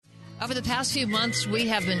Over the past few months, we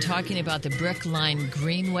have been talking about the Brickline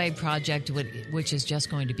Greenway project, which is just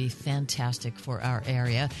going to be fantastic for our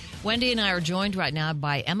area. Wendy and I are joined right now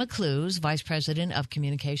by Emma Clues, Vice President of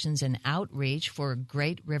Communications and Outreach for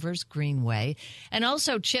Great Rivers Greenway, and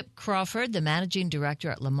also Chip Crawford, the Managing Director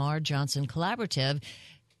at Lamar Johnson Collaborative,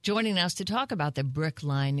 joining us to talk about the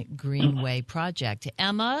Brickline Greenway project.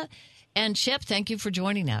 Emma and Chip, thank you for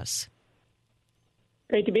joining us.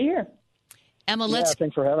 Great to be here. Emma,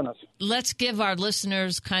 thanks for having us. Let's give our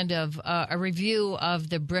listeners kind of a review of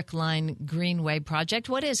the Brickline Greenway project.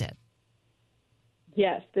 What is it?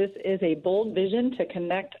 Yes, this is a bold vision to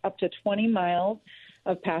connect up to 20 miles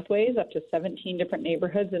of pathways, up to 17 different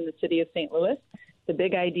neighborhoods in the city of St. Louis. The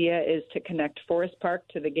big idea is to connect Forest Park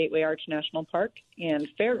to the Gateway Arch National Park and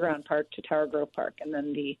Fairground Park to Tower Grove Park, and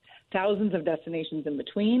then the thousands of destinations in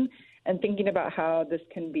between, and thinking about how this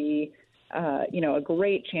can be a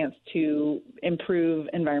great chance to improve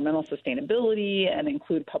environmental sustainability and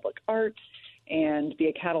include public art and be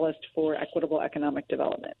a catalyst for equitable economic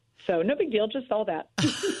development. So no big deal, just all that.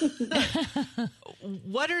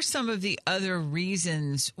 What are some of the other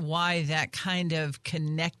reasons why that kind of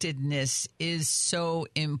connectedness is so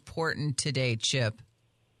important today, Chip?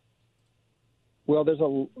 Well, there's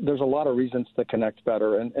a lot of reasons to connect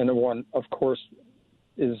better, and one, of course,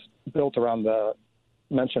 is built around the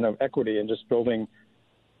mention of equity and just building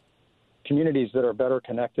communities that are better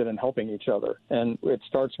connected and helping each other. And it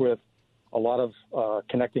starts with a lot of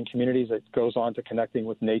connecting communities. It goes on to connecting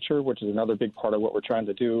with nature, which is another big part of what we're trying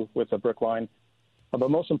to do with the Brickline.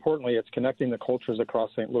 But most importantly, it's connecting the cultures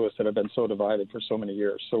across St. Louis that have been so divided for so many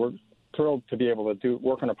years. So we're thrilled to be able to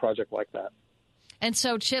work on a project like that. And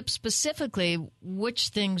so, Chip, specifically, which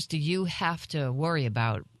things do you have to worry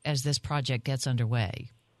about as this project gets underway?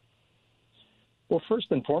 Well, first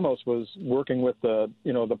and foremost was working with the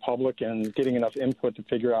public and getting enough input to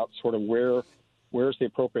figure out sort of where's the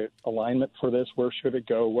appropriate alignment for this, where should it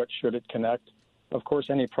go, what should it connect. Of course,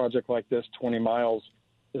 any project like this, 20 miles,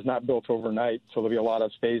 is not built overnight, so there'll be a lot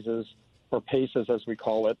of phases or paces, as we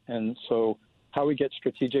call it. And so how we get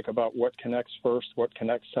strategic about what connects first, what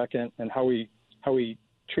connects second, and how we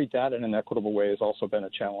treat that in an equitable way has also been a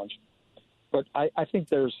challenge. But I think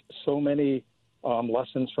there's so many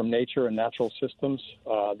lessons from nature and natural systems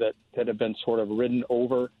that have been sort of ridden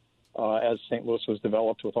over as St. Louis was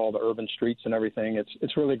developed with all the urban streets and everything.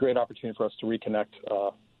 It's really a great opportunity for us to reconnect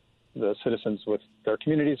the citizens with their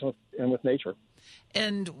communities and with nature.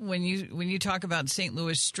 And when you talk about St.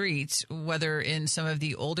 Louis streets, whether in some of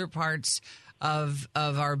the older parts of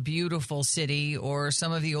our beautiful city or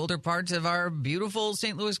some of the older parts of our beautiful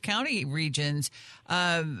St. Louis County regions,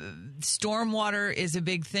 stormwater is a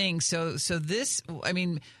big thing. So this, I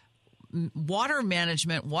mean, water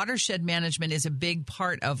management, watershed management is a big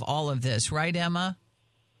part of all of this, right, Emma?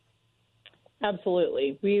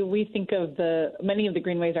 Absolutely. We think of many of the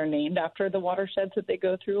greenways are named after the watersheds that they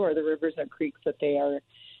go through or the rivers and creeks that they are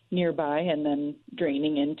nearby and then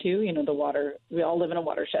draining into, the water. We all live in a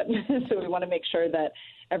watershed. So we want to make sure that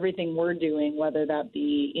everything we're doing, whether that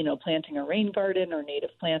be, planting a rain garden or native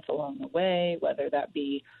plants along the way, whether that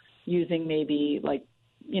be using maybe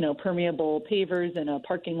permeable pavers in a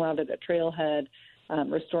parking lot at a trailhead,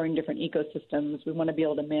 restoring different ecosystems. We want to be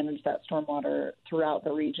able to manage that stormwater throughout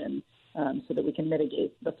the region so that we can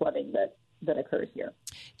mitigate the flooding that occurs here.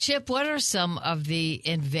 Chip, what are some of the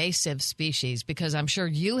invasive species? Because I'm sure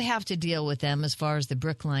you have to deal with them as far as the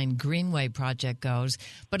Brickline Greenway project goes.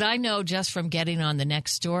 But I know just from getting on the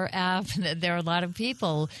Nextdoor app that there are a lot of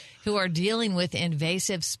people who are dealing with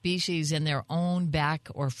invasive species in their own back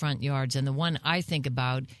or front yards. And the one I think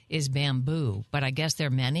about is bamboo. But I guess there are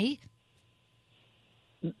many?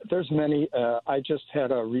 There's many. I just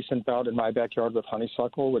had a recent bout in my backyard with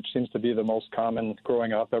honeysuckle, which seems to be the most common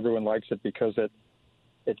growing up. Everyone likes it because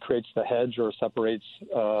it creates the hedge or separates,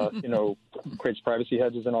 creates privacy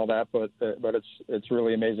hedges and all that. But it's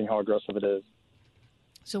really amazing how aggressive it is.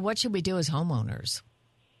 So what should we do as homeowners?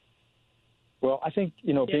 Well, I think,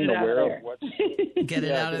 being aware of what get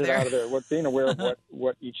it out of there. Being aware of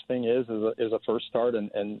what each thing is a first start,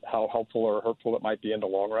 and how helpful or hurtful it might be in the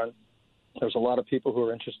long run. There's a lot of people who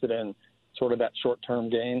are interested in sort of that short-term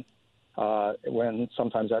gain when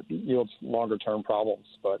sometimes that yields longer-term problems.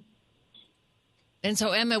 And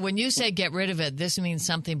so, Emma, when you say get rid of it, this means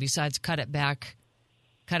something besides cut it back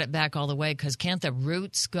all the way, because can't the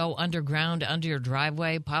roots go underground under your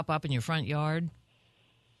driveway, pop up in your front yard?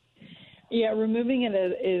 Yeah, removing it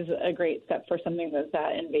is a great step for something that's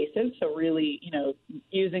that invasive. So really,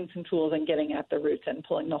 using some tools and getting at the roots and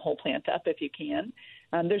pulling the whole plant up if you can.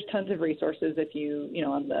 There's tons of resources if you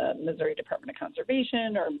on the Missouri Department of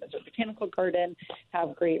Conservation or Missouri Botanical Garden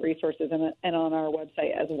have great resources and on our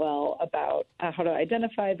website as well about how to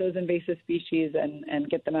identify those invasive species and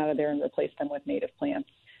get them out of there and replace them with native plants.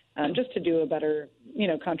 Just to do a better,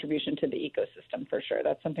 contribution to the ecosystem for sure.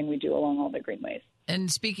 That's something we do along all the greenways.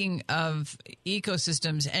 And speaking of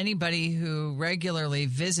ecosystems, anybody who regularly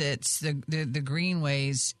visits the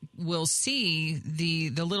greenways will see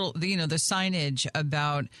the signage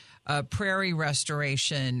about prairie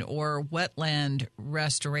restoration or wetland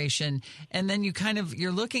restoration, and then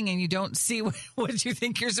you're looking and you don't see what you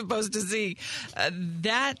think you're supposed to see.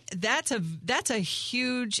 That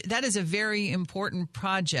is a very important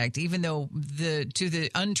project, even though to the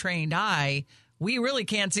untrained eye, we really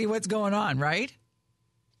can't see what's going on, right?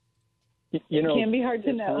 It can be hard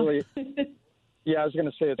to know. Really, I was going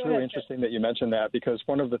to say it's really interesting that you mentioned that, because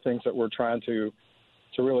one of the things that we're trying to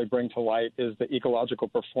really bring to light is the ecological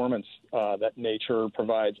performance that nature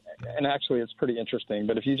provides. And actually, it's pretty interesting.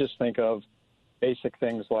 But if you just think of basic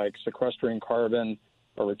things like sequestering carbon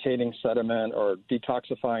or retaining sediment or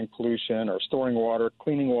detoxifying pollution or storing water,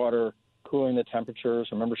 cleaning water, cooling the temperatures,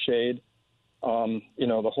 remember shade,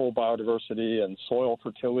 the whole biodiversity and soil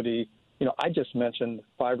fertility. I just mentioned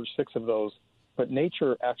 5 or 6 of those, but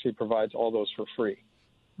nature actually provides all those for free.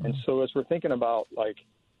 Mm-hmm. And so as we're thinking about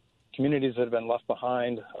communities that have been left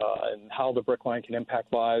behind and how the Brick Line can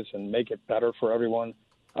impact lives and make it better for everyone,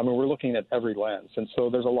 we're looking at every lens. And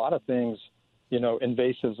so there's a lot of things,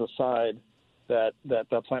 invasives aside, that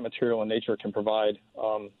plant material and nature can provide,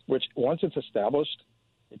 which once it's established,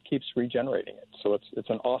 it keeps regenerating it. So it's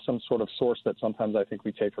an awesome sort of source that sometimes I think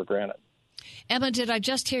we take for granted. Emma, did I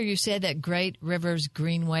just hear you say that Great Rivers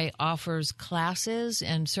Greenway offers classes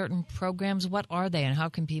and certain programs? What are they, and how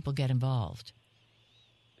can people get involved?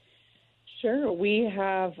 Sure. We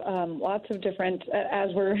have lots of different, as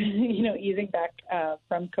we're, easing back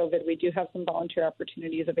from COVID, we do have some volunteer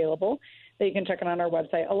opportunities available that you can check on our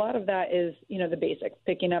website. A lot of that is, the basics,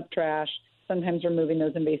 picking up trash, sometimes removing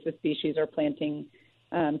those invasive species or planting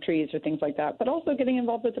trees or things like that, but also getting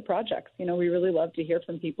involved with the projects. We really love to hear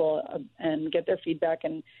from people and get their feedback,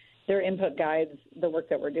 and their input guides the work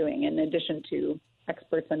that we're doing, in addition to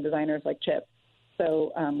experts and designers like Chip.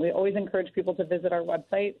 So we always encourage people to visit our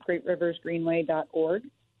website, greatriversgreenway.org,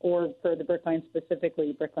 or for the Brick Line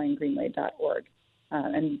specifically, bricklinegreenway.org,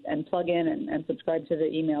 and plug in and subscribe to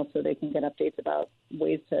the email so they can get updates about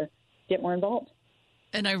ways to get more involved.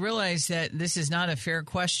 And I realize that this is not a fair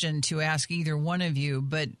question to ask either one of you,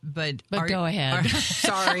 but go ahead. I'm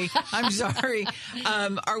sorry.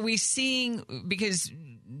 Are we seeing, because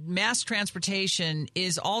mass transportation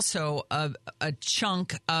is also a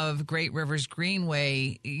chunk of Great Rivers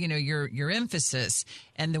Greenway, your emphasis,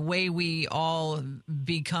 and the way we all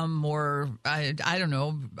become more,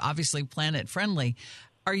 obviously planet friendly.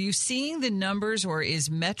 Are you seeing the numbers, or is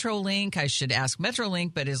Metrolink, I should ask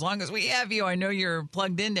Metrolink, but as long as we have you, I know you're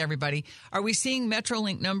plugged into everybody. Are we seeing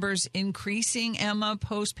Metrolink numbers increasing, Emma,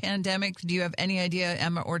 post-pandemic? Do you have any idea,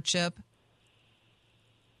 Emma or Chip?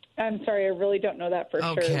 I'm sorry, I really don't know that for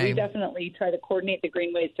sure. We definitely try to coordinate the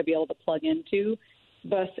greenways to be able to plug into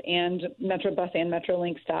bus and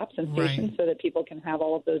Metrolink stops and stations, so that people can have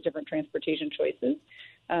all of those different transportation choices.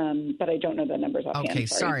 But I don't know the numbers offhand. Okay,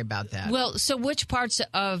 sorry about that. Well, so which parts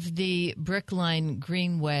of the Brick Line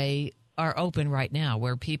Greenway are open right now,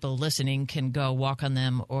 where people listening can go walk on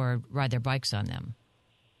them or ride their bikes on them?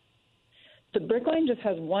 The Brick Line just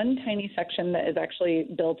has one tiny section that is actually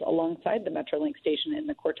built alongside the Metrolink station in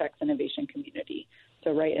the Cortex Innovation Community,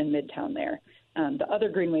 so right in Midtown there. The other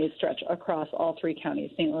greenways stretch across all 3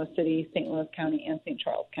 counties, St. Louis City, St. Louis County, and St.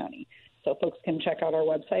 Charles County. So folks can check out our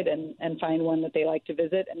website and find one that they like to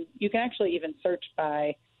visit. And you can actually even search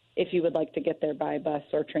by if you would like to get there by bus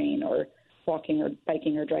or train or walking or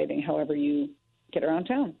biking or driving, however you get around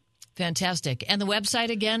town. Fantastic. And the website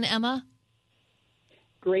again, Emma?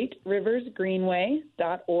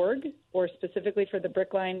 greatriversgreenway.org, or specifically for the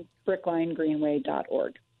Brick Line,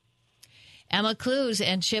 bricklinegreenway.org. Emma Clues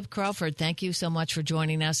and Chip Crawford, thank you so much for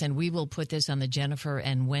joining us, and we will put this on the Jennifer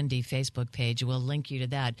and Wendy Facebook page. We'll link you to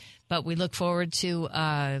that. But we look forward to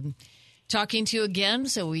talking to you again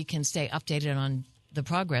so we can stay updated on the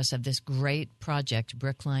progress of this great project,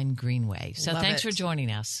 Brick Line Greenway. So thanks for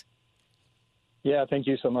joining us. Yeah, thank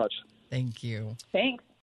you so much. Thank you. Thanks.